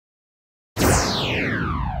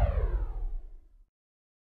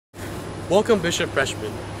Welcome, Bishop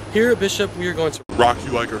Freshmen. Here at Bishop, we are going to rock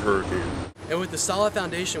you like a hurricane. And with the solid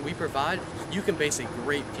foundation we provide, you can base a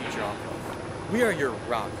great future off of. We are your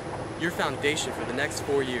rock, your foundation for the next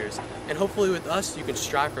 4 years, and hopefully with us, you can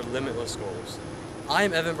strive for limitless goals. I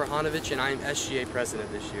am Evan Brhanovich, and I am SGA President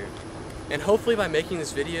this year. And hopefully by making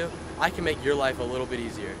this video, I can make your life a little bit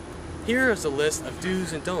easier. Here is a list of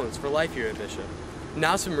do's and don'ts for life here at Bishop.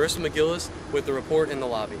 Now to Marissa McGillis with the report in the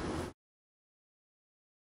lobby.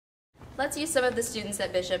 Let's use some of the students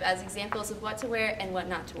at Bishop as examples of what to wear and what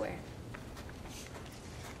not to wear.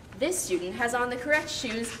 This student has on the correct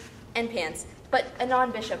shoes and pants, but a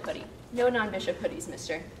non-Bishop hoodie. No non-Bishop hoodies,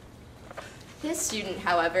 mister. This student,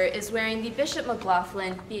 however, is wearing the Bishop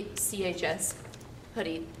McLaughlin CHS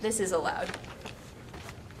hoodie. This is allowed.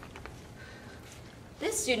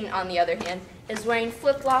 This student, on the other hand, is wearing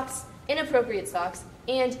flip-flops, inappropriate socks,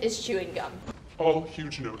 and is chewing gum. All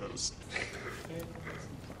huge no-nos.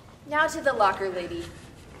 Now to the locker lady,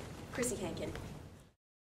 Chrissy Hankin.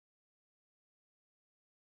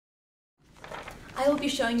 I will be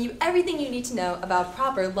showing you everything you need to know about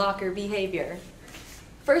proper locker behavior.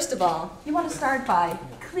 First of all, you want to start by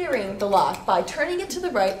clearing the lock by turning it to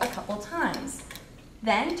the right a couple times.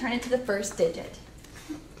 Then turn it to the first digit.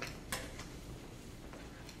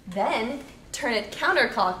 Then turn it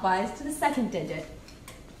counterclockwise to the second digit.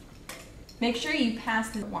 Make sure you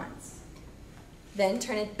pass it once. Then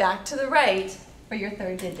turn it back to the right for your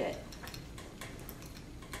third digit.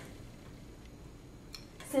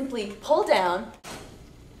 Simply pull down.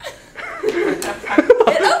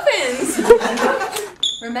 It opens!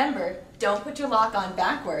 Remember, don't put your lock on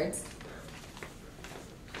backwards.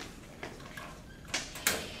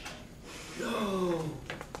 No.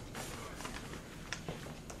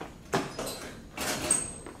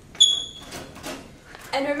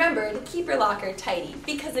 And remember to keep your locker tidy,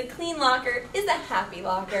 because a clean locker is a happy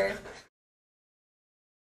locker.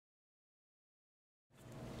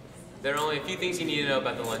 There are only a few things you need to know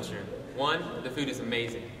about the lunchroom. One, the food is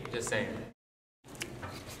amazing. Just saying.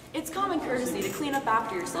 It's common courtesy to clean up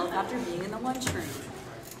after yourself after being in the lunchroom.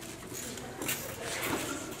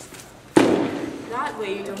 That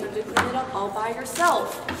way you don't have to clean it up all by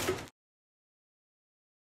yourself.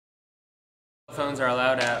 Phones are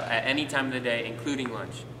allowed out at any time of the day, including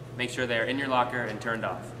lunch. Make sure they are in your locker and turned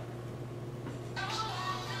off.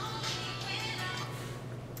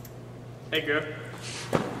 Hey, Griff.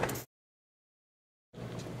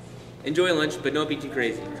 Enjoy lunch, but don't be too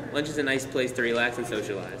crazy. Lunch is a nice place to relax and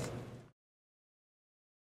socialize.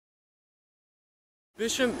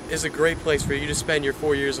 Bishop is a great place for you to spend your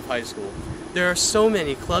 4 years of high school. There are so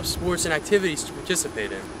many clubs, sports, and activities to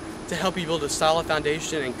participate in to help you build a solid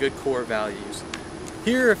foundation and good core values.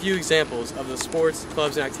 Here are a few examples of the sports,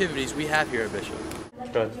 clubs, and activities we have here at Bishop.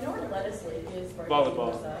 Good.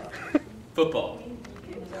 Volleyball. Football.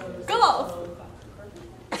 Golf!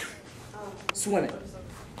 Swimming.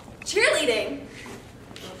 Cheerleading!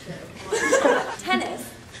 Tennis!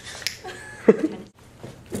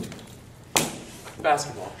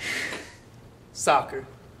 Basketball. Soccer.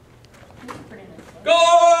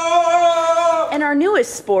 Go! And our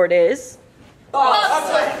newest sport is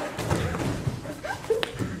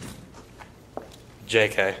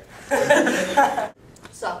JK.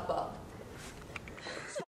 Softball.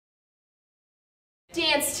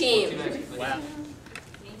 Dance team.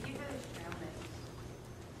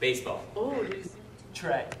 Baseball.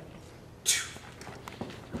 Track.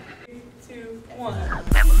 2, 1.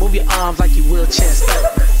 Move your arms like you wheelchair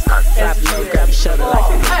stuck. Grab your shoulder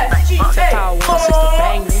like that. Power 160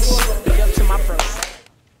 bang this. Big up to my bro.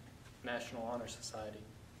 National Honor Society.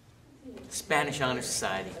 Spanish Honor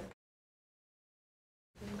Society.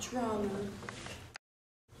 Drama.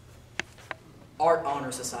 Art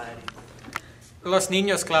Honor Society. Los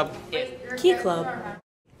Niños Club. Key Club.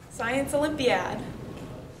 Science Olympiad.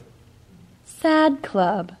 Sad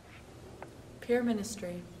Club. Peer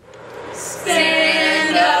Ministry.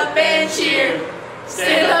 Stand up and cheer.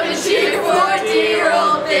 Stand up and cheer for dear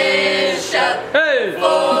old Bishop. Hey!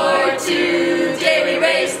 For today we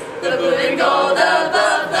raise the blue and gold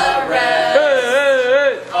above the rest.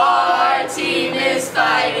 Hey! Our team is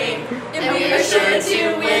fighting, and we are sure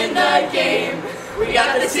to win the game. We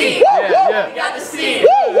got the team. Yeah. We got the team.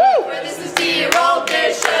 For this is dear old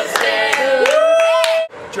Bishop's Day.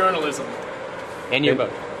 Journalism. And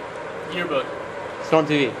yearbook. Yearbook. Storm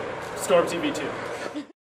TV. Storm TV 2.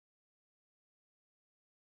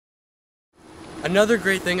 Another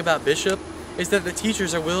great thing about Bishop is that the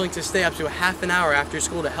teachers are willing to stay up to a half an hour after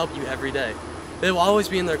school to help you every day. They will always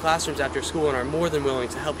be in their classrooms after school and are more than willing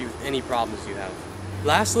to help you with any problems you have.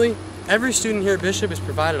 Lastly, every student here at Bishop is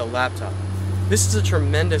provided a laptop. This is a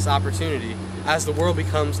tremendous opportunity as the world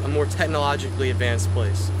becomes a more technologically advanced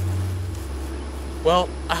place. Well,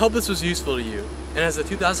 I hope this was useful to you, and as the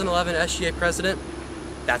 2011 SGA president,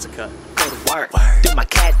 that's a cut. Go to work, do my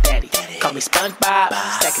cat daddy. Call me SpongeBob,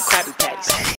 stacking Krabby Patties.